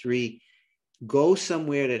maybe 3, go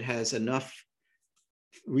somewhere that has enough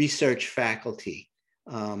research faculty.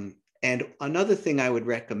 And another thing I would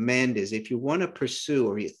recommend is, if you want to pursue,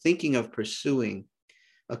 or you're thinking of pursuing,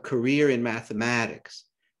 a career in mathematics,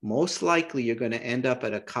 most likely you're going to end up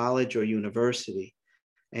at a college or university.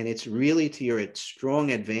 And it's really to your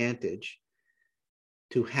strong advantage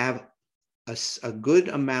to have a good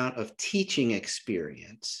amount of teaching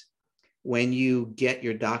experience when you get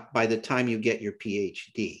your by the time you get your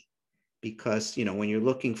PhD. Because, when you're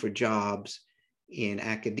looking for jobs in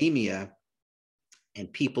academia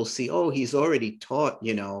and people see, oh, he's already taught,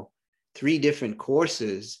 3 different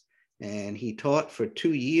courses and he taught for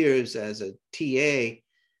 2 years as a TA,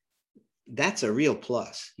 that's a real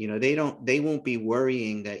plus. They won't be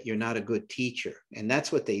worrying that you're not a good teacher. And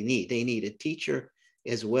that's what they need. They need a teacher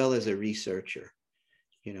as well as a researcher.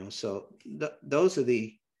 So those are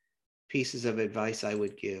the pieces of advice I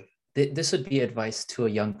would give. This would be advice to a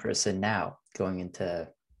young person now going into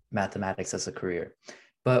mathematics as a career.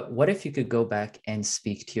 But what if you could go back and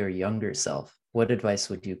speak to your younger self? What advice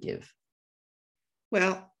would you give?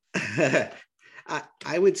 Well,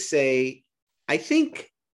 I would say, I think,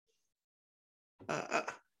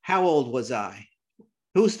 how old was I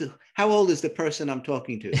How old is the person I'm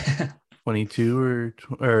talking to? 22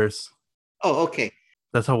 Oh, okay.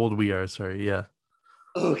 That's how old we are. Sorry. Yeah.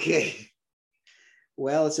 Okay.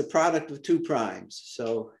 Well, it's a product of two primes.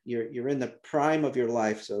 So you're in the prime of your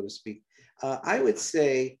life, so to speak. I would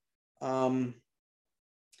say, don't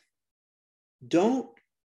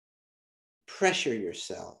pressure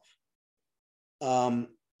yourself.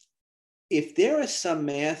 If there are some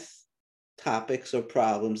math topics or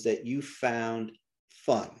problems that you found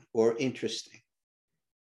fun or interesting,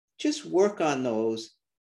 just work on those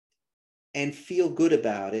and feel good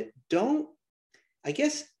about it. I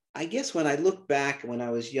guess when I look back when I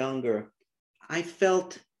was younger, I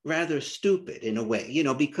felt rather stupid in a way,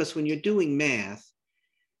 because when you're doing math,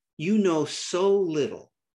 you know so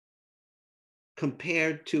little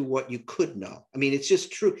compared to what you could know. I mean, it's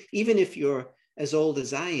just true. Even if you're as old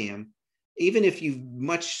as I am, even if you're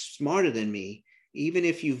much smarter than me, even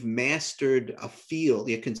if you've mastered a field,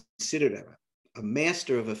 you're considered a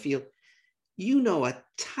master of a field, you know a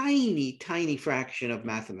tiny, tiny fraction of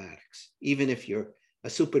mathematics, even if you're a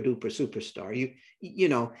super duper superstar,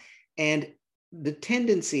 and the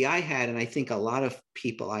tendency I had, and I think a lot of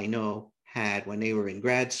people I know had when they were in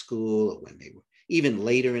grad school, or when they were even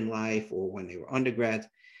later in life, or when they were undergrads,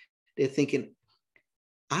 they're thinking,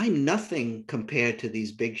 I'm nothing compared to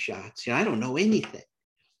these big shots. I don't know anything.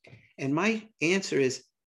 And my answer is,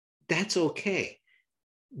 that's okay.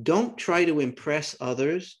 Don't try to impress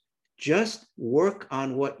others. Just work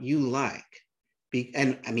on what you like.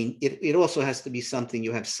 And I mean, it also has to be something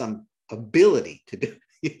you have some ability to do.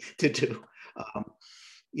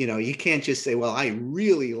 You can't just say, well, I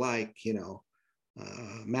really like,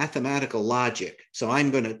 mathematical logic, so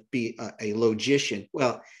I'm going to be a logician.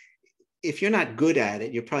 Well, if you're not good at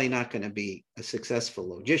it, you're probably not going to be a successful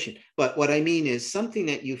logician. But what I mean is something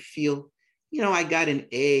that you feel, I got an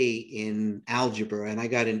A in algebra and I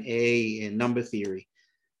got an A in number theory,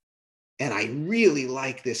 and I really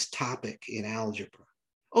like this topic in algebra.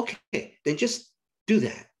 Okay, then just do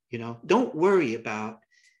that. Don't worry about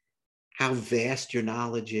how vast your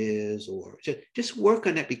knowledge is, or just work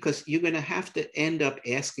on it, because you're going to have to end up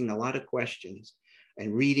asking a lot of questions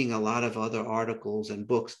and reading a lot of other articles and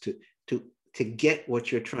books to get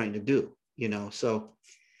what you're trying to do. So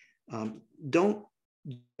don't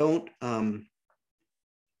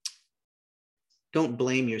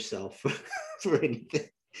blame yourself for anything.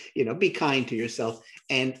 Be kind to yourself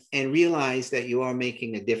and realize that you are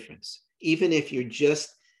making a difference. Even if you're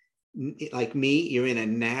just like me, you're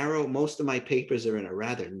in most of my papers are in a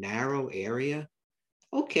rather narrow area.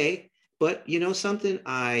 Okay, but something,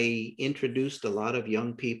 I introduced a lot of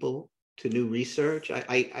young people to new research.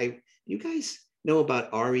 You guys know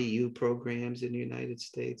about REU programs in the United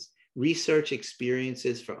States, research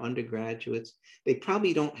experiences for undergraduates. They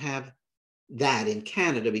probably don't have that in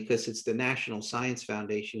Canada because it's the National Science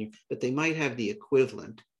Foundation, but they might have the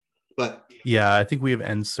equivalent. But yeah, I think we have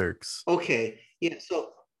NSERCs. Okay, yeah.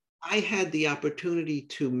 So I had the opportunity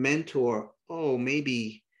to mentor,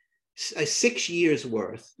 maybe 6 years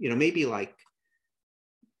worth, maybe like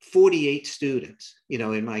 48 students,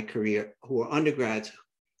 in my career who are undergrads,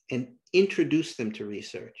 and introduce them to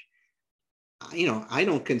research. I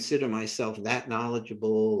don't consider myself that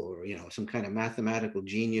knowledgeable or, some kind of mathematical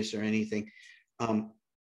genius or anything.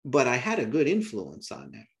 But I had a good influence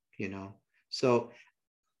on them, So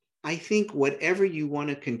I think whatever you want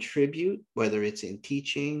to contribute, whether it's in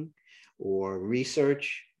teaching or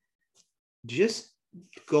research, just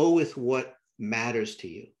go with what matters to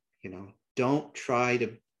you. Don't try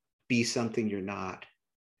to be something you're not.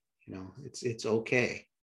 It's okay.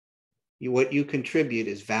 What you contribute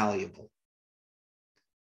is valuable.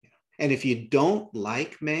 And if you don't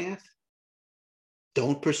like math,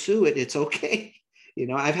 don't pursue it. It's okay.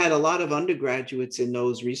 I've had a lot of undergraduates in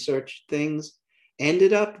those research things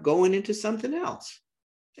ended up going into something else.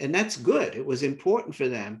 And that's good. It was important for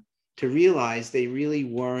them to realize they really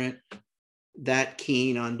weren't that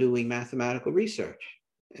keen on doing mathematical research.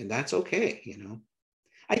 And that's okay,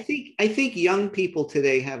 I think young people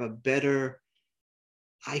today have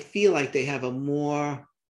I feel like they have a more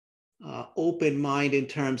open mind in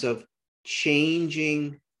terms of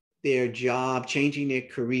changing their job, changing their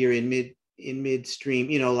career in midstream.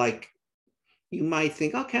 Like you might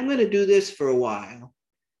think, okay, I'm going to do this for a while.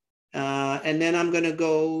 And then I'm going to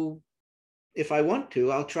go, if I want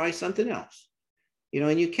to, I'll try something else,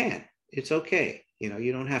 and you can. It's okay.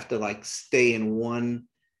 You don't have to like stay in one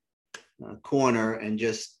corner and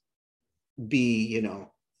just be,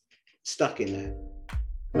 stuck in that.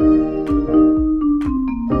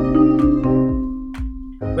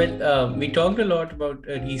 Well, we talked a lot about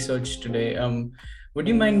research today. Would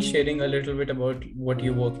you mind sharing a little bit about what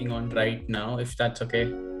you're working on right now, if that's okay?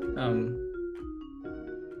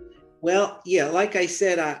 Well, yeah, like I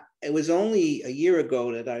said, it was only a year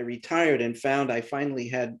ago that I retired and found I finally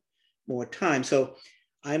had more time. So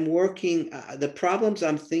I'm working, the problems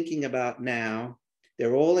I'm thinking about now,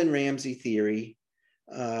 they're all in Ramsey Theory.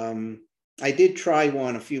 I did try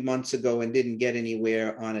one a few months ago and didn't get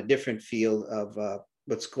anywhere on a different field of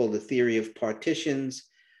what's called the theory of partitions.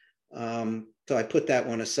 So I put that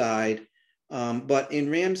one aside. But in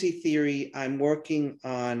Ramsey Theory, I'm working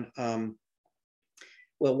on,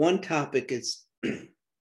 well, one topic is,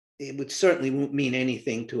 it would certainly won't mean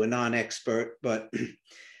anything to a non-expert, but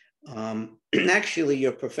actually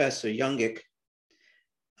your Professor Jungic,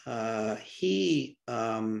 he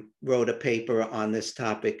wrote a paper on this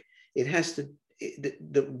topic. It has to,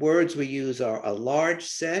 the words we use are a large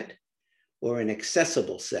set or an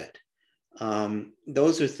accessible set.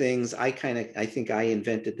 Those are things I think I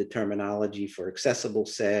invented the terminology for accessible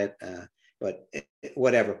set, but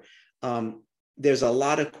whatever. There's a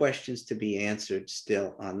lot of questions to be answered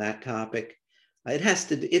still on that topic. It has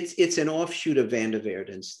to, it's an offshoot of van der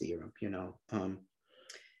Waerden's theorem, you know.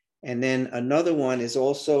 And then another one is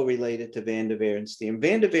also related to van der Waerden's theorem.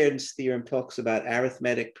 Van der Waerden's theorem talks about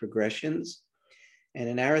arithmetic progressions. And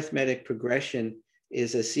an arithmetic progression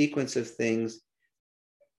is a sequence of things,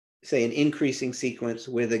 say an increasing sequence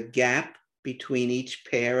where the gap between each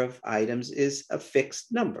pair of items is a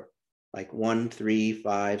fixed number, like 1, 3,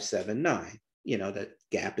 5, 7, 9. You know, that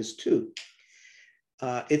gap is 2.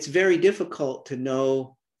 It's very difficult to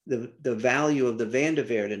know the value of the van der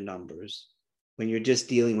Waerden numbers when you're just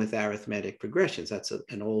dealing with arithmetic progressions. That's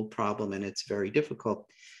an old problem and it's very difficult.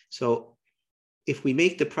 So if we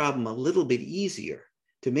make the problem a little bit easier,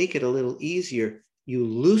 to make it a little easier, you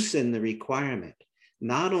loosen the requirement.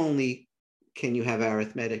 Not only can you have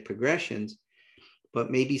arithmetic progressions,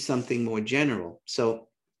 but maybe something more general. So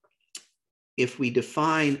if we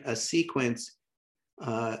define a sequence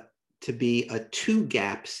to be a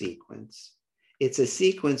 2-gap sequence, it's a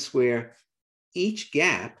sequence where each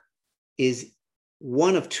gap is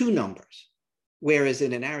one of 2 numbers, whereas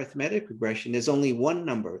in an arithmetic progression, there's only one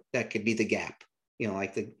number that could be the gap. You know,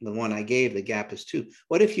 like the one I gave, the gap is 2.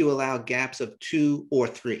 What if you allow gaps of 2 or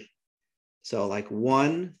 3? So like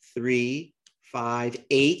 1, 3, 5,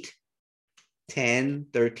 8, 10,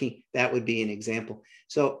 13, that would be an example.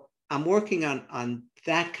 So I'm working on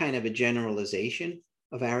that kind of a generalization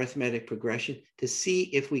of arithmetic progression to see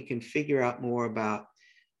if we can figure out more about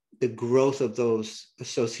the growth of those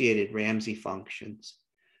associated Ramsey functions.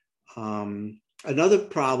 Another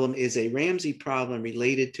problem is a Ramsey problem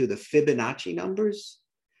related to the Fibonacci numbers.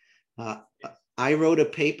 I wrote a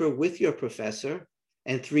paper with your professor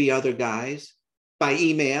and 3 other guys by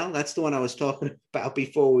email. That's the one I was talking about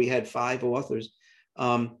before. We had 5 authors.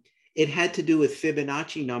 It had to do with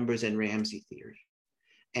Fibonacci numbers and Ramsey theory.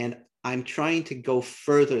 And I'm trying to go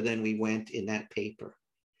further than we went in that paper.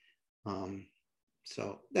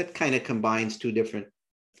 So that kind of combines 2 different,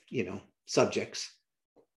 you know, subjects.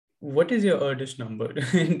 What is your Erdős number?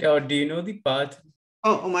 Or do you know the path?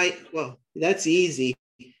 Well, that's easy.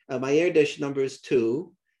 My Erdős number is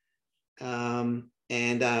 2.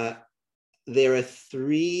 And there are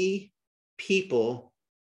 3 people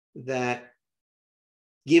that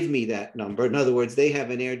give me that number. In other words, they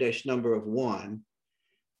have an Erdős number of 1.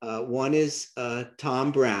 One is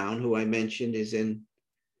Tom Brown, who I mentioned is in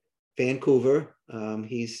Vancouver.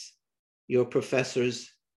 He's your professor's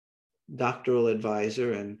doctoral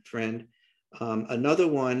advisor and friend. Another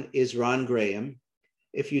one is Ron Graham.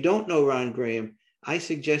 If you don't know Ron Graham, I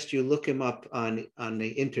suggest you look him up on the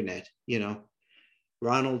internet, you know,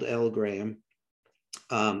 Ronald L. Graham.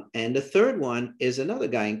 And the third one is another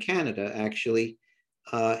guy in Canada, actually.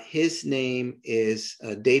 His name is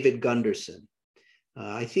David Gunderson.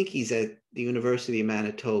 I think he's at the University of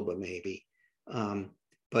Manitoba, maybe.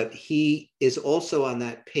 But he is also on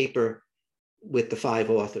that paper with the 5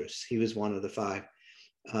 authors. He was one of the 5.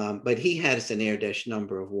 But he has an Erdős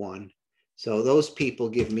number of 1. So those people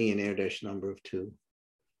give me an Erdős number of 2.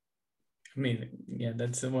 Amazing. Yeah,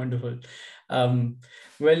 that's wonderful. I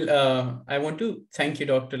want to thank you,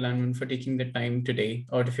 Dr. Landman, for taking the time today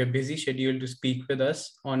out of your busy schedule to speak with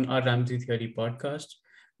us on our Ramsey Theory podcast.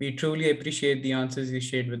 We truly appreciate the answers you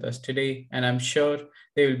shared with us today, and I'm sure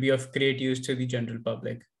they will be of great use to the general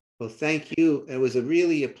public. Well, thank you. It was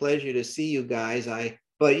really a pleasure to see you guys. I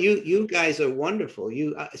But you guys are wonderful.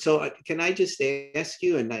 Can I just ask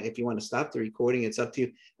you, and if you want to stop the recording, it's up to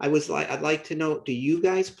you. I'd like to know, do you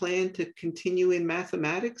guys plan to continue in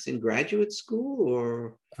mathematics in graduate school,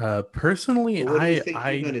 or Personally, what do you think you're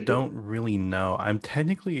I going to don't do? really know. I'm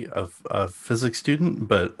technically a physics student,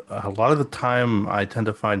 but a lot of the time I tend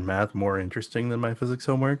to find math more interesting than my physics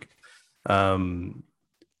homework. Um,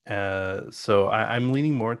 so I'm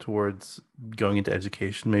leaning more towards going into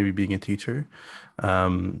education, maybe being a teacher.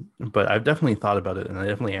 But I've definitely thought about it, and I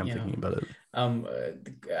definitely am Yeah. thinking about it.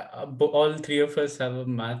 All three of us have a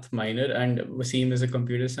math minor, and Wasim is a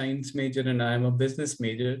computer science major, and I am a business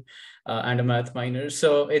major and a math minor.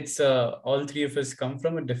 So it's all three of us come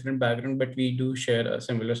from a different background, but we do share a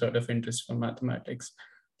similar sort of interest for mathematics.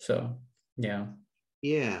 So yeah.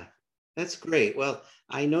 Yeah, that's great. Well,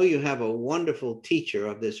 I know you have a wonderful teacher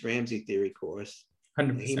of this Ramsey Theory course. He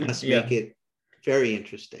 100%. must Yeah. make it very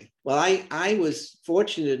interesting. Well, I was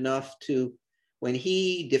fortunate enough to, when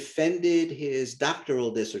he defended his doctoral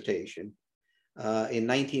dissertation in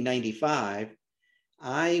 1995,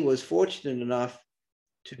 I was fortunate enough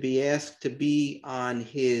to be asked to be on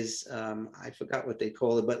his, I forgot what they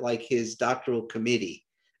call it, but like his doctoral committee.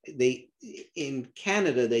 In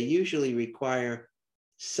Canada, they usually require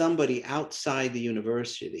somebody outside the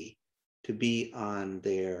university to be on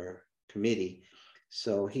their committee.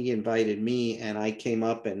 So he invited me, and I came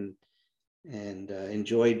up and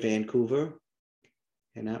enjoyed Vancouver,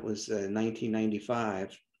 and that was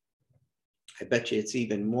 1995. I bet you it's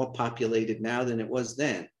even more populated now than it was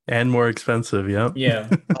then. And more expensive, yep. Yeah.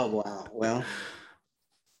 Oh, wow. Well,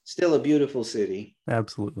 still a beautiful city.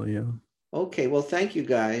 Absolutely, yeah. Okay, well, thank you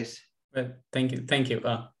guys. Well, thank you. Thank you.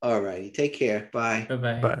 All righty, take care. Bye.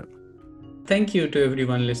 Bye-bye. But Thank you to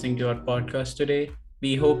everyone listening to our podcast today.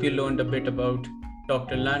 We hope you learned a bit about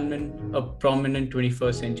Dr. Landman, a prominent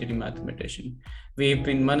 21st century mathematician. We've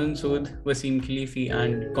been Manan Sood, Wassim Khelifi,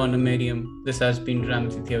 and Connor Marriam. This has been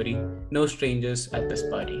Ramsey Theory. No strangers at this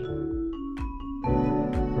party.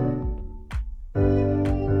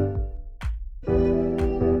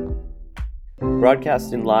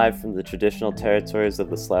 Broadcasting live from the traditional territories of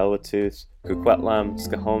the Tsleil-Waututh, Coquitlam,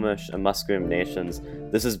 Squamish, and Musqueam nations,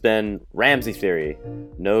 this has been Ramsey Theory,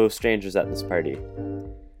 no strangers at this party.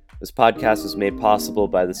 This podcast was made possible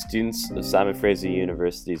by the students of Simon Fraser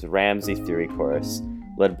University's Ramsey Theory course,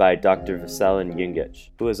 led by Dr. Veselin Jungic,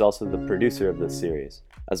 who is also the producer of this series,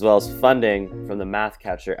 as well as funding from the Math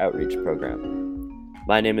Catcher Outreach Program.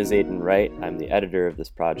 My name is Aidan Wright. I'm the editor of this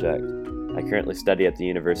project. I currently study at the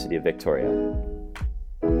University of Victoria.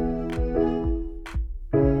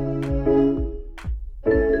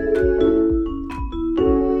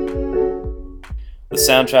 The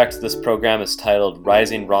soundtrack to this program is titled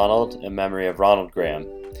Rising Ronald in memory of Ronald Graham.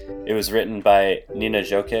 It was written by Nina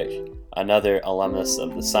Jokic, another alumnus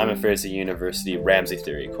of the Simon Fraser University Ramsey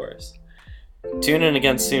Theory course. Tune in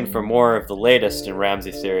again soon for more of the latest in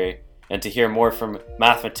Ramsey Theory and to hear more from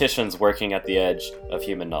mathematicians working at the edge of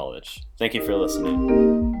human knowledge. Thank you for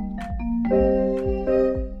listening.